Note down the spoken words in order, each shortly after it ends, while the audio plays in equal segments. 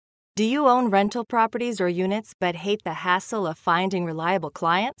Do you own rental properties or units but hate the hassle of finding reliable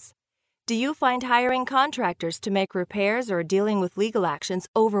clients? Do you find hiring contractors to make repairs or dealing with legal actions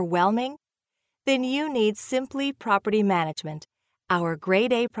overwhelming? Then you need Simply Property Management. Our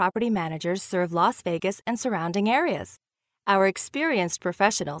Grade A property managers serve Las Vegas and surrounding areas. Our experienced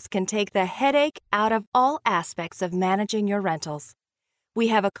professionals can take the headache out of all aspects of managing your rentals. We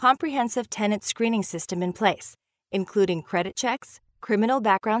have a comprehensive tenant screening system in place, including credit checks, criminal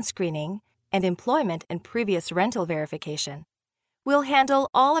background screening, and employment and previous rental verification. We'll handle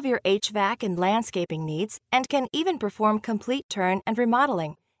all of your HVAC and landscaping needs and can even perform complete turn and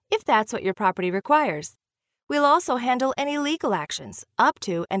remodeling, if that's what your property requires. We'll also handle any legal actions, up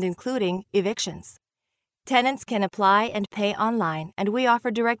to and including evictions. Tenants can apply and pay online, and we offer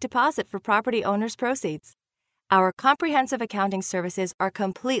direct deposit for property owners' proceeds. Our comprehensive accounting services are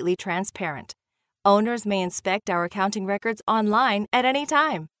completely transparent. Owners may inspect our accounting records online at any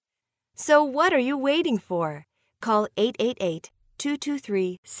time. So what are you waiting for? Call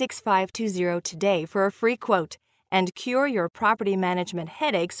 888-223-6520 today for a free quote and cure your property management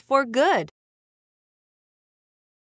headaches for good.